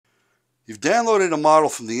You've downloaded a model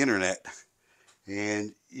from the internet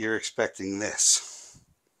and you're expecting this,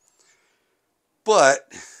 but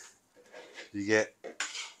you get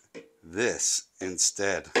this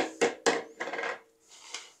instead.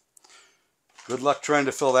 Good luck trying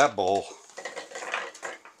to fill that bowl.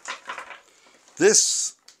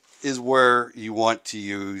 This is where you want to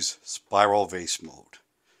use Spiral Vase Mode.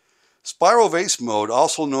 Spiral Vase Mode,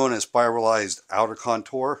 also known as Spiralized Outer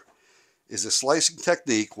Contour, is a slicing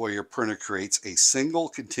technique where your printer creates a single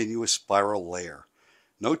continuous spiral layer.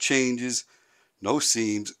 No changes, no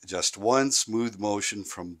seams, just one smooth motion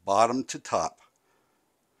from bottom to top.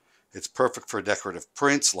 It's perfect for decorative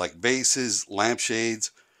prints like vases,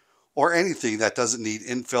 lampshades, or anything that doesn't need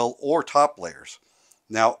infill or top layers.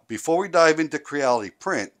 Now, before we dive into Creality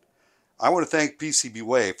Print, I want to thank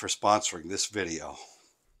PCBWay for sponsoring this video.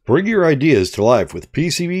 Bring your ideas to life with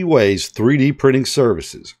PCBWay's 3D printing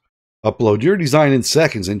services. Upload your design in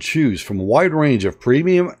seconds and choose from a wide range of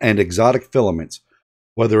premium and exotic filaments.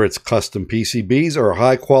 Whether it's custom PCBs or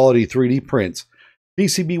high-quality 3D prints,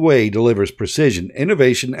 PCBWay delivers precision,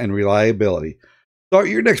 innovation, and reliability. Start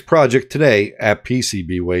your next project today at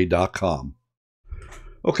PCBWay.com.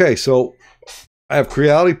 Okay, so I have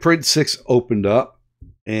Creality Print 6 opened up,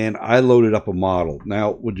 and I loaded up a model.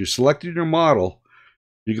 Now, when you're selecting your model,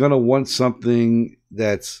 you're going to want something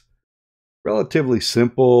that's relatively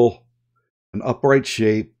simple, an upright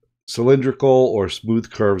shape, cylindrical, or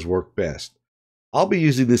smooth curves work best. I'll be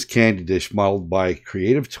using this candy dish modeled by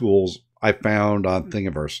Creative Tools I found on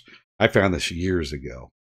Thingiverse. I found this years ago.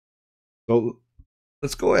 So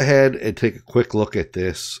let's go ahead and take a quick look at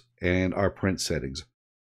this and our print settings.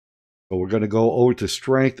 So we're going to go over to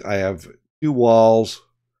strength. I have two walls.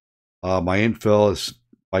 My infill is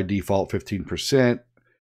by default 15%.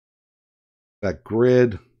 That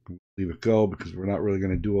grid, leave it go because we're not really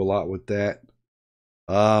going to do a lot with that.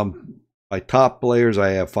 My top layers,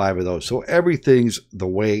 I have 5 of those. So everything's the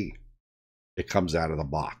way it comes out of the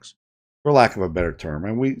box, for lack of a better term.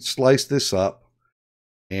 And we slice this up,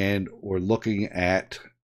 and we're looking at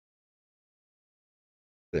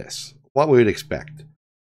this. What we would expect.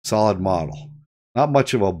 Solid model. Not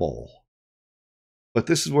much of a bowl. But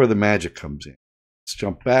this is where the magic comes in. Let's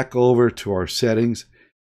jump back over to our settings.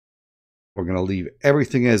 We're going to leave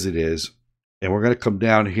everything as it is, and we're going to come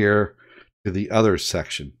down here to the other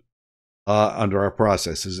section under our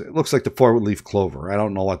processes. It looks like the 4-leaf clover. I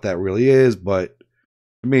don't know what that really is, but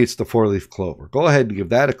to me it's the 4-leaf clover. Go ahead and give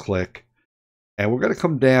that a click, and we're going to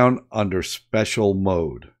come down under special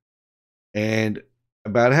mode. And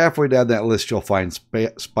about halfway down that list, you'll find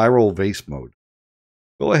Spiral Vase Mode.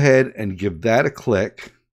 Go ahead and give that a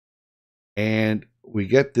click, and we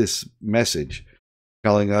get this message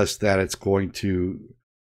telling us that it's going to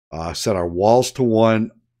set our walls to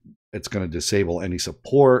 1. It's going to disable any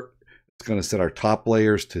support. It's going to set our top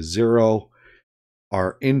layers to 0.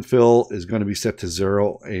 Our infill is going to be set to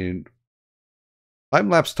 0. And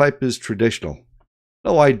time-lapse type is traditional.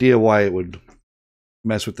 No idea why it would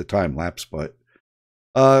mess with the time-lapse, but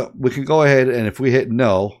we can go ahead, and if we hit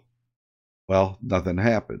no, well, nothing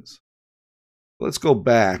happens. Let's go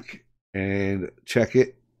back and check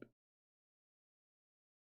it.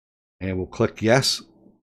 And we'll click yes.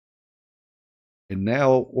 And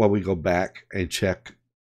now when we go back and check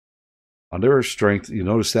under our strength, you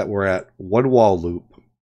notice that we're at 1 wall loop,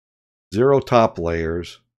 0 top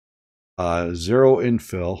layers, 0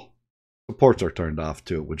 infill. Supports are turned off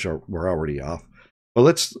too, which we're already off. But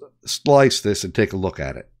let's slice this and take a look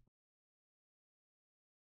at it.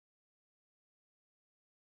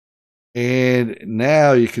 And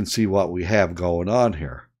now you can see what we have going on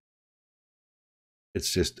here.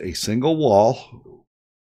 It's just a single wall.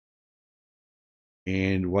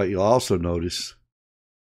 And what you'll also notice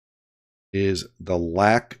is the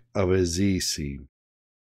lack of a Z seam,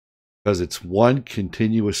 because it's one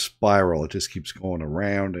continuous spiral. It just keeps going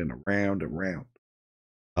around and around and around,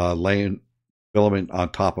 laying filament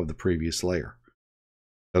on top of the previous layer.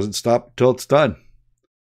 Doesn't stop until it's done.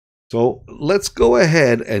 So let's go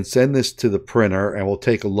ahead and send this to the printer, and we'll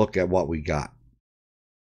take a look at what we got.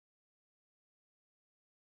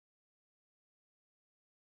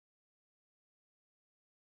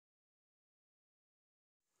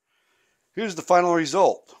 Here's the final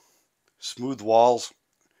result. Smooth walls,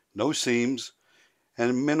 no seams,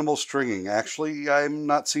 and minimal stringing. Actually, I'm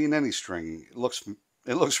not seeing any stringing. It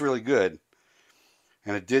looks really good.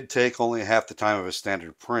 And it did take only half the time of a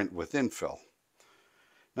standard print with infill.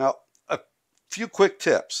 Now, a few quick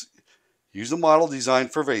tips. Use a model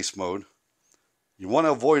designed for vase mode. You want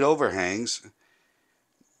to avoid overhangs.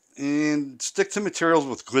 And stick to materials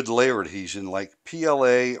with good layer adhesion like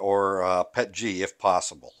PLA or PETG if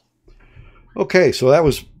possible. Okay, so that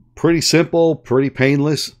was pretty simple, pretty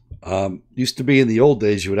painless. Used to be in the old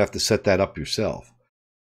days, you would have to set that up yourself.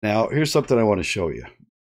 Now, here's something I want to show you.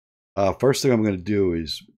 First thing I'm going to do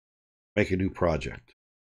is make a new project.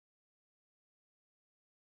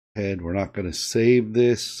 And we're not going to save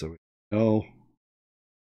this, so no.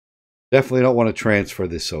 Definitely don't want to transfer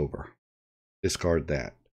this over. Discard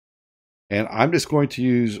that. And I'm just going to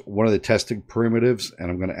use one of the testing primitives,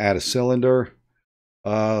 and I'm going to add a cylinder.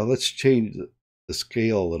 Let's change the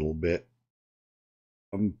scale a little bit.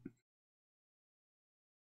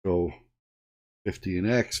 Go 50 in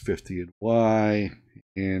X, 50 in Y,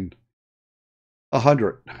 and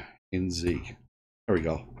 100 in Z. There we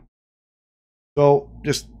go. So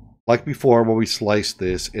just like before, when we slice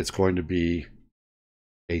this, it's going to be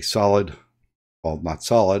a solid, well, not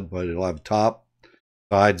solid, but it'll have top,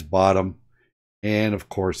 sides, bottom, and of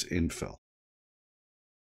course infill.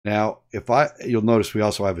 Now, you'll notice we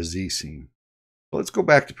also have a Z seam. So let's go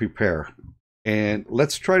back to prepare, and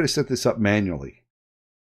let's try to set this up manually.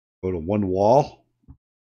 Go to one wall.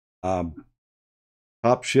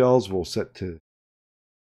 Top shells we'll set to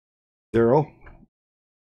 0.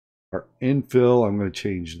 Our infill, I'm going to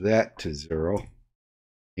change that to 0.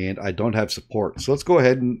 And I don't have support. So let's go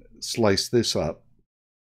ahead and slice this up.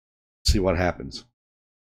 See what happens.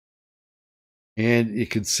 And you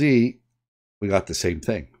can see we got the same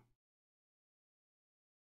thing.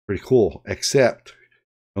 Pretty cool. Except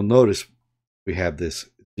you'll notice we have this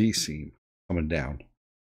Z seam coming down.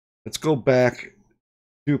 Let's go back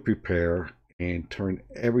to prepare and turn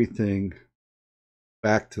everything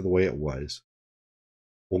back to the way it was.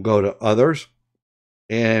 We'll go to others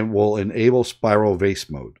and we'll enable Spiral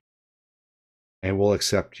Vase Mode. And we'll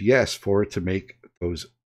accept yes for it to make those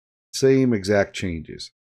same exact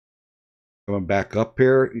changes. Coming back up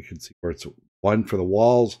here, you can see where it's 1 for the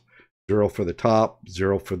walls, 0 for the top,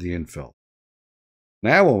 0 for the infill.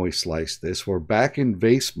 Now when we slice this, we're back in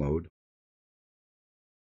vase mode.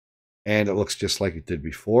 And it looks just like it did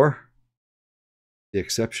before. The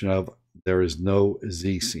exception of there is no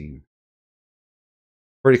Z seam.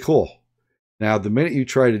 Pretty cool. Now, the minute you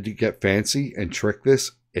try to get fancy and trick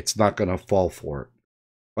this, it's not going to fall for it.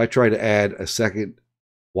 If I try to add a second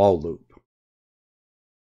wall loop,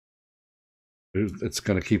 it's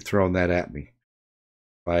going to keep throwing that at me.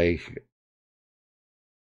 If I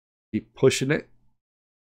keep pushing it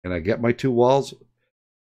and I get my 2 walls, you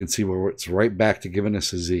can see where it's right back to giving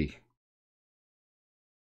us a Z.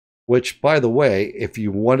 Which, by the way, if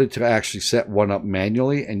you wanted to actually set one up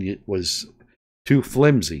manually and it was too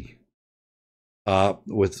flimsy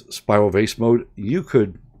with Spiral Vase Mode, you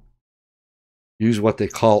could use what they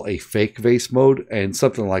call a fake vase mode and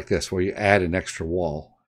something like this where you add an extra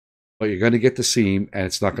wall. But you're going to get the seam and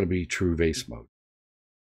it's not going to be true vase mode.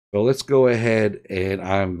 So let's go ahead and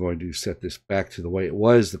I'm going to set this back to the way it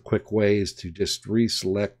was. The quick way is to just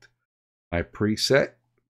reselect my preset,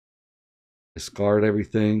 discard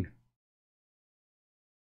everything.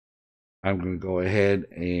 I'm going to go ahead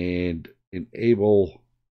and enable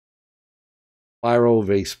Spiral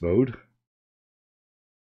Vase Mode.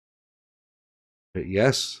 Hit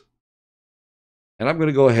yes. And I'm going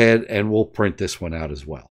to go ahead and we'll print this one out as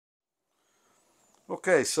well.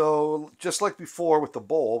 Okay, so just like before with the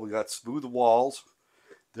bowl, we got smooth walls.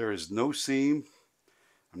 There is no seam.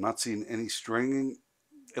 I'm not seeing any stringing.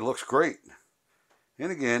 It looks great.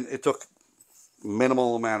 And again, it took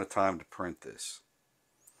minimal amount of time to print this.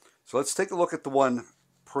 So let's take a look at the one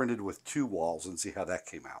printed with 2 walls and see how that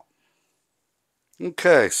came out.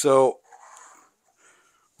 Okay, so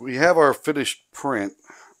we have our finished print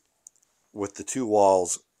with the 2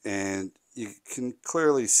 walls, and you can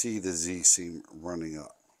clearly see the Z seam running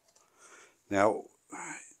up. Now,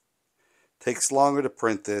 it takes longer to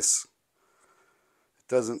print this.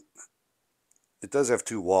 It does have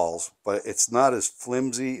 2 walls, but it's not as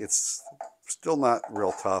flimsy. It's still not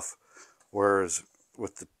real tough. Whereas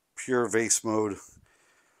with the pure vase mode,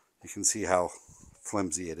 you can see how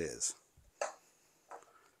flimsy it is.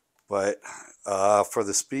 But for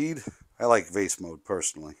the speed, I like vase mode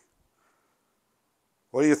personally.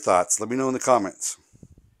 What are your thoughts? Let me know in the comments.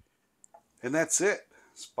 And that's it.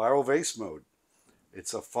 Spiral Vase Mode.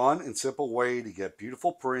 It's a fun and simple way to get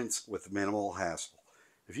beautiful prints with minimal hassle.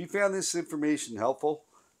 If you found this information helpful,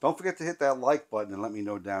 don't forget to hit that like button and let me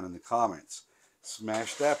know down in the comments.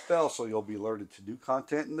 Smash that bell so you'll be alerted to new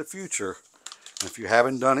content in the future. And if you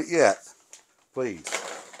haven't done it yet, please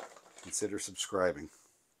consider subscribing.